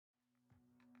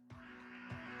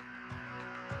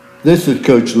This is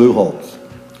Coach Lou Holtz,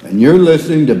 and you're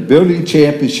listening to Building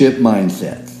Championship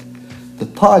Mindsets, the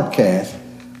podcast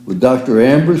with Dr.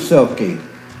 Amber Selke,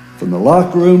 from the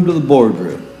locker room to the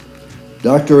boardroom.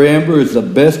 Dr. Amber is the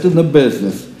best in the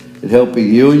business at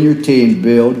helping you and your team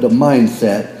build the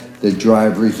mindset that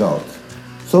drive results.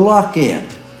 So lock in.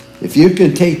 If you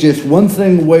can take just one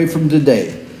thing away from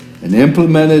today and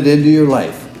implement it into your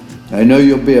life, I know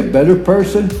you'll be a better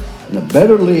person and a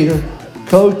better leader,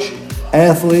 coach,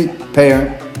 athlete,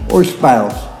 parent, or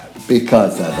spouse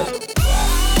because of it.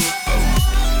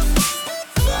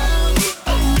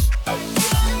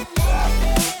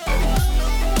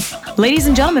 Ladies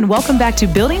and gentlemen, welcome back to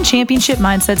Building Championship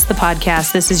Mindsets, the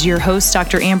podcast. This is your host,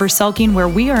 Dr. Amber Selke, where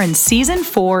we are in Season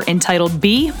 4 entitled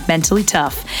Be Mentally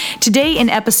Tough. Today in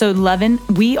Episode 11,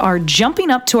 we are jumping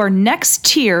up to our next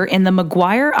tier in the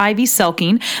McGuire-Ivy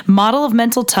Selke model of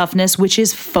mental toughness, which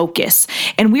is focus.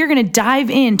 And we are going to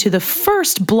dive into the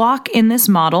first block in this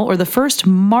model, or the first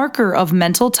marker of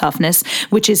mental toughness,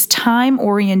 which is time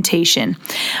orientation.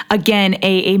 Again,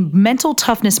 a mental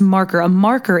toughness marker, a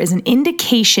marker is an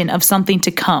indication of something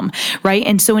to come, right?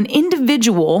 And so an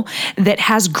individual that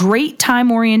has great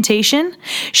time orientation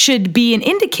should be an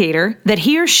indicator that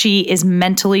he or she is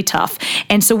mentally tough.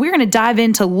 And so we're going to dive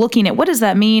into looking at what does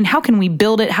that mean? How can we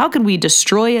build it? How can we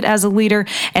destroy it as a leader?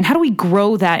 And how do we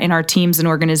grow that in our teams and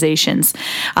organizations?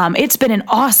 It's been an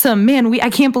awesome, I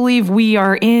can't believe we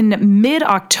are in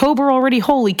mid-October already.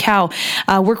 Holy cow.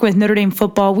 Working with Notre Dame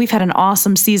football. We've had an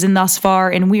awesome season thus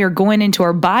far, and we are going into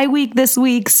our bye week this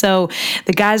week. So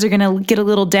the guys are going to get a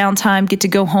little downtime, get to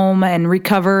go home and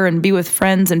recover and be with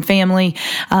friends and family.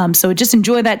 So just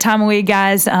enjoy that time away,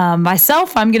 guys.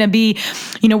 Myself, I'm going to be,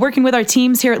 working with our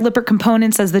teams here at Lippert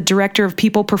Components as the Director of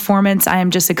People Performance. I am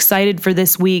just excited for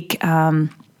this week.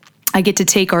 I get to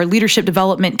take our leadership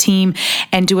development team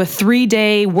and do a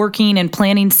 3-day working and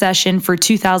planning session for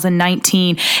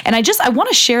 2019. And I want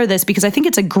to share this because I think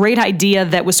it's a great idea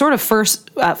that was sort of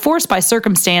forced by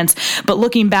circumstance, but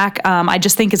looking back, I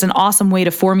just think is an awesome way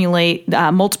to formulate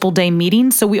multiple day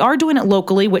meetings. So we are doing it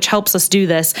locally, which helps us do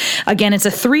this. Again, it's a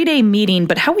 3-day meeting,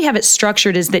 but how we have it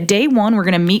structured is that day 1, we're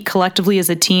going to meet collectively as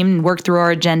a team and work through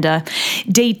our agenda.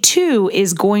 Day 2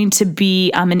 is going to be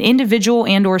an individual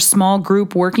and or small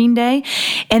group working day.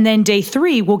 And then day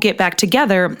 3, we'll get back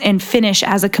together and finish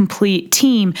as a complete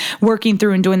team working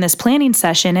through and doing this planning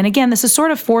session. And again, this is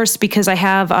sort of forced because I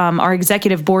have our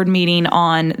executive board meeting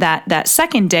on that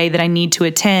second day that I need to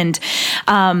attend.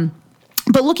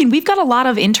 But we've got a lot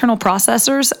of internal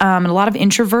processors and a lot of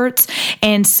introverts.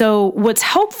 And so what's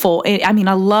helpful, I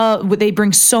love what they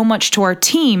bring so much to our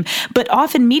team, but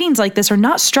often meetings like this are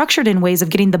not structured in ways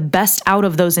of getting the best out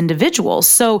of those individuals.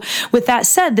 So with that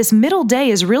said, this middle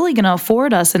day is really going to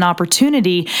afford us an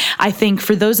opportunity, I think,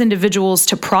 for those individuals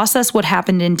to process what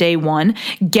happened in day 1,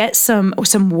 get some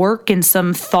work and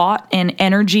some thought and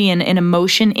energy and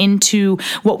emotion into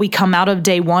what we come out of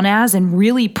day 1 as, and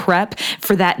really prep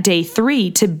for that day 3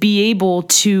 to be able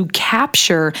to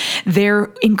capture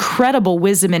their incredible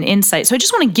wisdom and insight. So I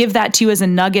just want to give that to you as a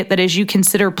nugget, that as you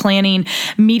consider planning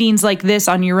meetings like this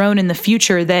on your own in the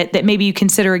future, that maybe you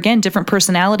consider, again, different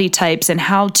personality types and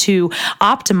how to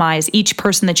optimize each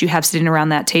person that you have sitting around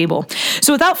that table.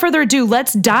 So without further ado,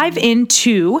 let's dive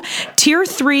into tier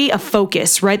 3 of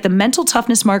focus, right? The mental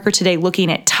toughness marker today,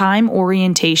 looking at time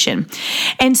orientation.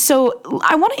 And so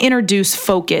I want to introduce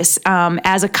focus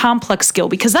as a complex skill,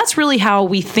 because that's really how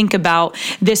we think about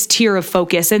this tier of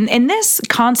focus. And this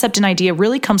concept and idea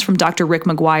really comes from Dr. Rick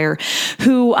McGuire,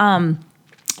 who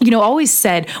always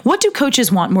said, what do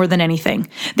coaches want more than anything?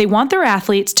 They want their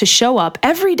athletes to show up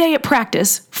every day at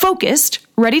practice, focused,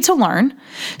 ready to learn,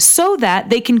 so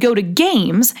that they can go to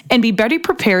games and be better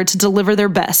prepared to deliver their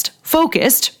best,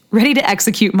 focused, ready to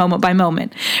execute moment by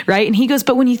moment, right? And he goes,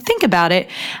 but when you think about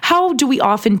it, how do we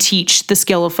often teach the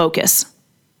skill of focus?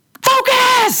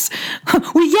 Focus!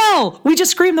 We yell, we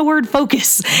just scream the word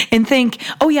focus and think,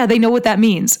 oh yeah, they know what that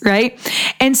means, right?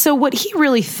 And so what he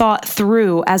really thought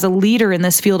through as a leader in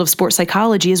this field of sports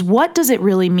psychology is, what does it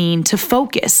really mean to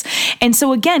focus? And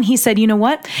so again, he said, you know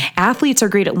what? Athletes are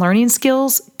great at learning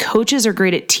skills. Coaches are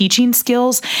great at teaching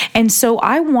skills. And so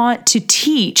I want to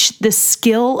teach the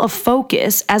skill of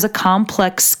focus as a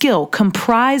complex skill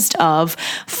comprised of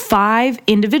 5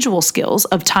 individual skills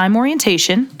of time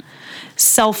orientation,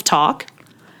 self-talk,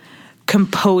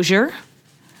 composure,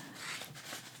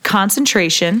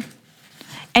 concentration,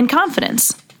 and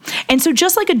confidence. And so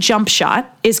just like a jump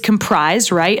shot is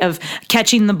comprised, right, of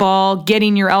catching the ball,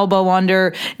 getting your elbow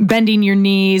under, bending your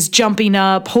knees, jumping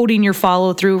up, holding your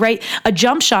follow through, right? A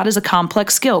jump shot is a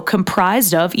complex skill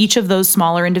comprised of each of those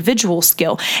smaller individual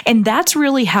skill. And that's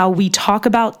really how we talk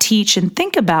about, teach, and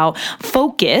think about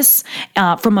focus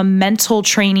from a mental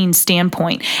training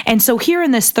standpoint. And so here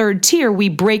in this third tier, we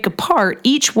break apart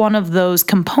each one of those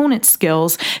component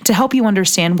skills to help you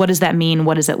understand what does that mean,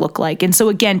 what does it look like. And so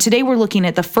again, today we're looking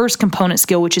at the first component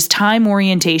skill, which is time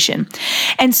orientation.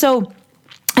 And so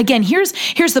again, here's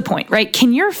the point, right?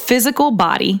 Can your physical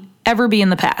body ever be in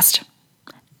the past?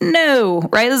 No,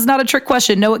 right? This is not a trick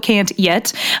question. No, it can't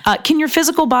yet. Can your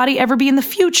physical body ever be in the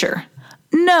future?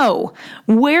 No.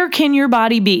 Where can your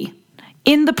body be?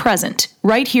 In the present,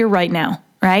 right here, right now,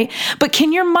 right? But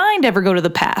can your mind ever go to the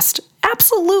past?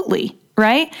 Absolutely.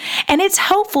 Right? And it's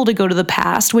helpful to go to the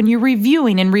past when you're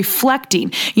reviewing and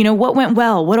reflecting, what went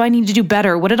well? What do I need to do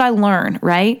better? What did I learn?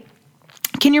 Right?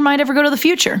 Can your mind ever go to the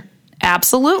future?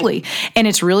 Absolutely. And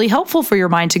it's really helpful for your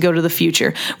mind to go to the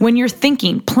future when you're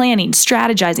thinking, planning,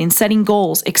 strategizing, setting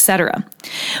goals, etc.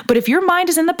 But if your mind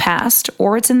is in the past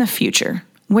or it's in the future,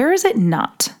 where is it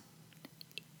not?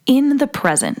 In the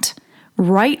present.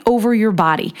 Right over your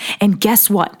body. And guess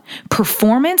what?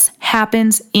 Performance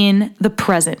happens in the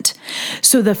present.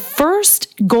 So the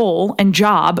first goal and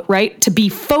job, right, to be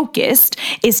focused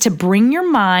is to bring your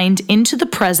mind into the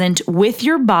present with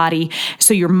your body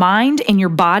so your mind and your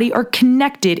body are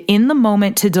connected in the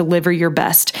moment to deliver your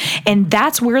best. And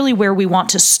that's really where we want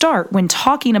to start when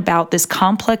talking about this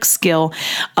complex skill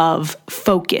of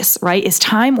focus, right? Is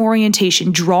time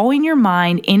orientation, drawing your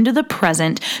mind into the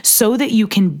present so that you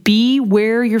can be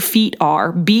where your feet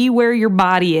are, be where your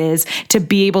body is to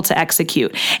be able to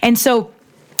execute. And so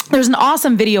there's an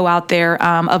awesome video out there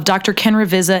of Dr. Ken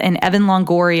Ravizza and Evan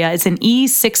Longoria. It's an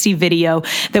E60 video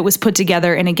that was put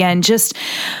together. And again,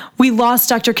 we lost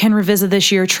Dr. Ken Ravizza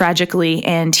this year tragically,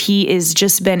 and he has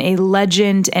just been a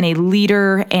legend and a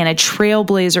leader and a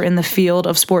trailblazer in the field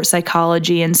of sports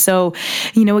psychology. And so,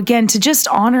 again, to just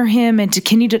honor him and to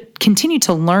continue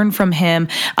to learn from him,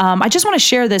 I just want to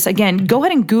share this. Again, go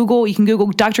ahead and Google. You can Google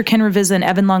Dr. Ken Ravizza and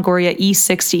Evan Longoria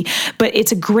E60, but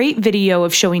it's a great video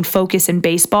of showing focus in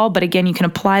baseball. But again, you can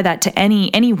apply that to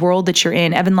any world that you're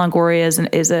in. Evan Longoria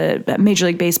is a Major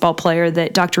League Baseball player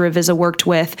that Dr. Ravizza worked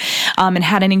with and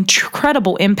had an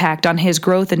incredible impact on his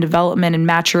growth and development and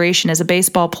maturation as a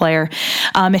baseball player.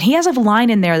 And he has a line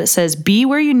in there that says, be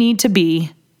where you need to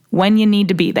be when you need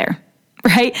to be there.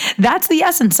 Right? That's the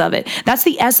essence of it. That's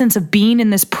the essence of being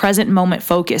in this present moment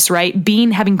focus, right?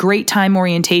 Having great time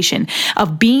orientation,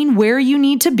 of being where you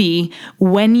need to be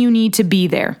when you need to be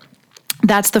there.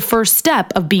 That's the first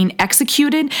step of being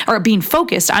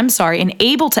focused, and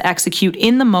able to execute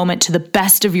in the moment to the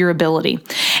best of your ability.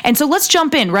 And so let's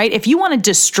jump in, right? If you want to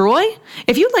destroy,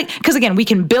 because again, we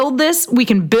can build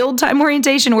time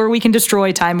orientation or we can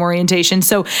destroy time orientation.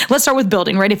 So let's start with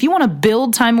building, right? If you want to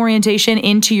build time orientation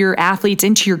into your athletes,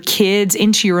 into your kids,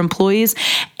 into your employees,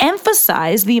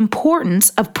 emphasize the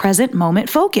importance of present moment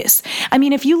focus. I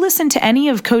mean, if you listen to any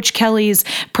of Coach Kelly's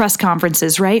press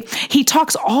conferences, right? He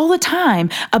talks all the time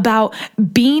about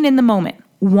being in the moment,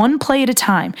 one play at a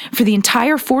time for the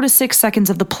entire 4 to 6 seconds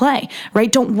of the play, right?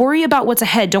 Don't worry about what's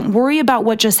ahead. Don't worry about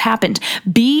what just happened.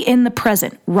 Be in the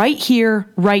present, right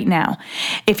here, right now.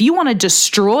 If you want to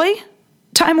destroy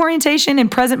time orientation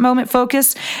and present moment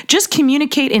focus, just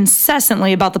communicate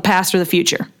incessantly about the past or the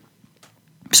future.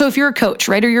 So if you're a coach,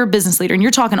 right, or you're a business leader and you're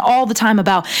talking all the time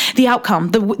about the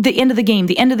outcome, the end of the game,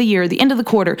 the end of the year, the end of the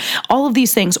quarter, all of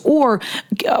these things, or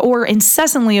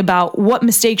incessantly about what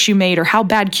mistakes you made or how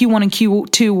bad Q1 and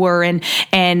Q2 were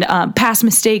and past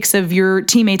mistakes of your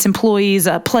teammates, employees,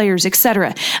 players,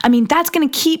 etc. I mean, that's going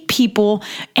to keep people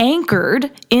anchored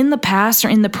in the past or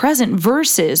in the present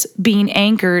versus being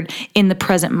anchored in the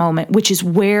present moment, which is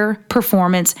where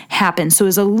performance happens. So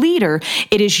as a leader,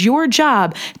 it is your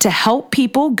job to help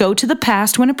people go to the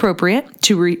past when appropriate,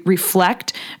 to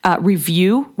reflect,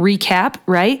 review, recap,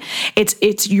 right?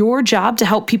 It's your job to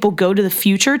help people go to the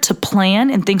future, to plan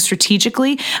and think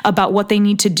strategically about what they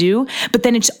need to do. But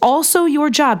then it's also your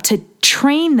job to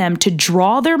train them to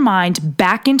draw their mind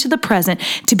back into the present,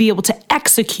 to be able to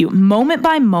execute moment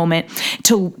by moment,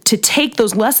 to take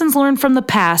those lessons learned from the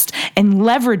past and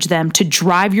leverage them to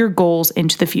drive your goals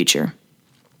into the future.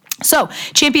 So,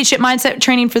 championship mindset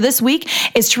training for this week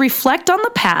is to reflect on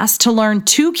the past, to learn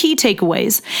 2 key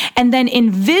takeaways, and then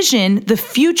envision the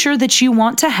future that you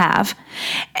want to have,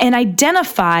 and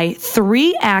identify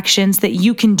 3 actions that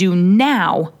you can do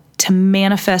now to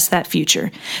manifest that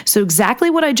future. So exactly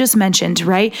what I just mentioned,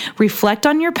 right? Reflect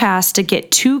on your past to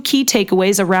get 2 key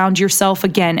takeaways around yourself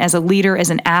again as a leader, as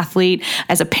an athlete,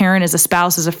 as a parent, as a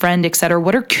spouse, as a friend, etc.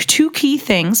 What are 2 key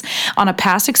things on a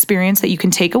past experience that you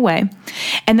can take away?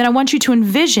 And then I want you to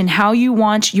envision how you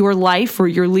want your life or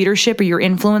your leadership or your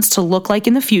influence to look like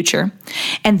in the future.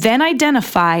 And then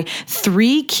identify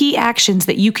 3 key actions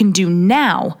that you can do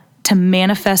now to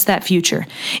manifest that future.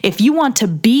 If you want to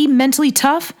be mentally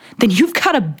tough, then you've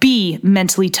got to be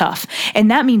mentally tough. And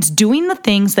that means doing the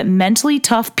things that mentally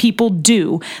tough people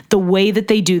do the way that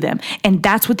they do them. And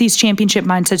that's what these championship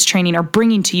mindsets training are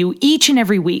bringing to you each and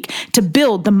every week to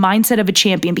build the mindset of a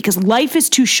champion, because life is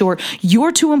too short,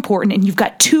 you're too important, and you've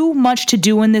got too much to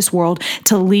do in this world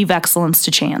to leave excellence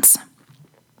to chance.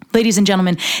 Ladies and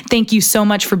gentlemen, thank you so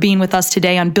much for being with us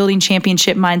today on Building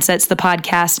Championship Mindsets, the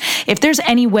podcast. If there's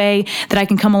any way that I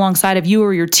can come alongside of you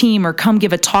or your team or come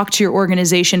give a talk to your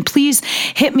organization, please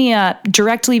hit me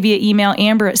directly via email,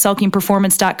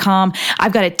 amber@selkingperformance.com.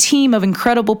 I've got a team of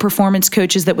incredible performance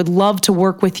coaches that would love to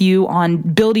work with you on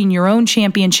building your own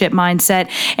championship mindset.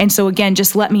 And so again,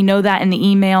 just let me know that in the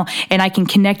email and I can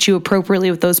connect you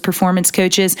appropriately with those performance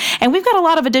coaches. And we've got a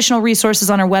lot of additional resources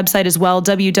on our website as well,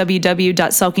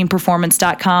 www.selkingperformance.com.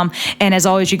 And as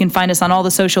always, you can find us on all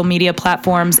the social media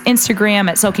platforms, Instagram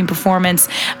at Selking Performance,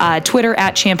 Twitter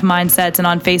at Champ Mindsets, and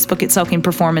on Facebook at Selking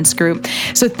Performance Group.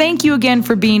 So thank you again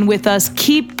for being with us.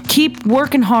 Keep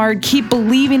working hard, keep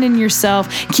believing in yourself,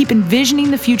 keep envisioning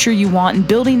the future you want and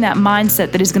building that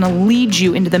mindset that is going to lead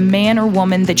you into the man or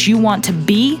woman that you want to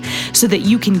be so that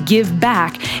you can give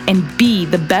back and be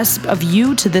the best of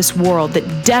you to this world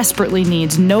that desperately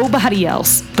needs nobody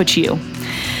else but you.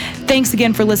 Thanks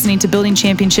again for listening to Building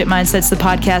Championship Mindsets, the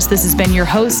podcast. This has been your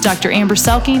host, Dr. Amber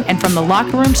Selking, and from the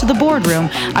locker room to the boardroom,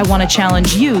 I want to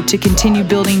challenge you to continue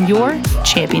building your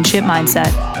championship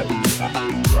mindset.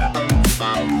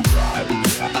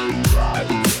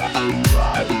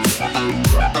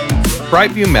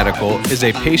 Brightview Medical is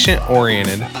a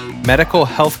patient-oriented medical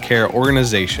healthcare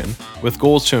organization with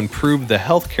goals to improve the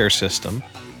healthcare system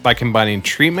by combining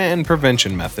treatment and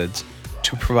prevention methods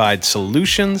to provide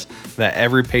solutions that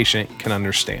every patient can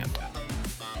understand.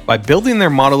 By building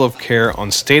their model of care on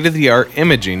state-of-the-art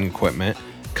imaging equipment,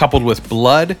 coupled with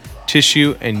blood,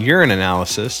 tissue, and urine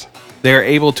analysis, they are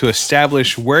able to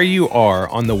establish where you are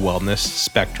on the wellness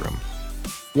spectrum.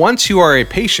 Once you are a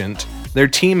patient, their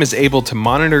team is able to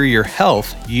monitor your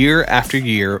health year after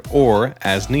year or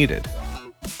as needed.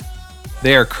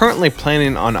 They are currently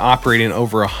planning on operating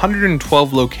over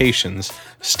 112 locations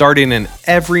starting in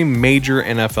every major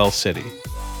NFL city.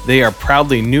 They are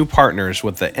proudly new partners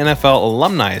with the NFL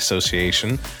Alumni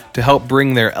Association to help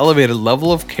bring their elevated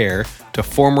level of care to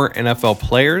former NFL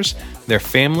players, their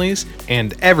families,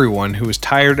 and everyone who is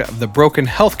tired of the broken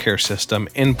healthcare system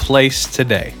in place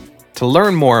today. To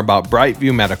learn more about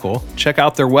Brightview Medical, check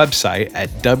out their website at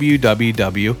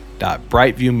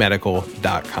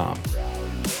www.brightviewmedical.com.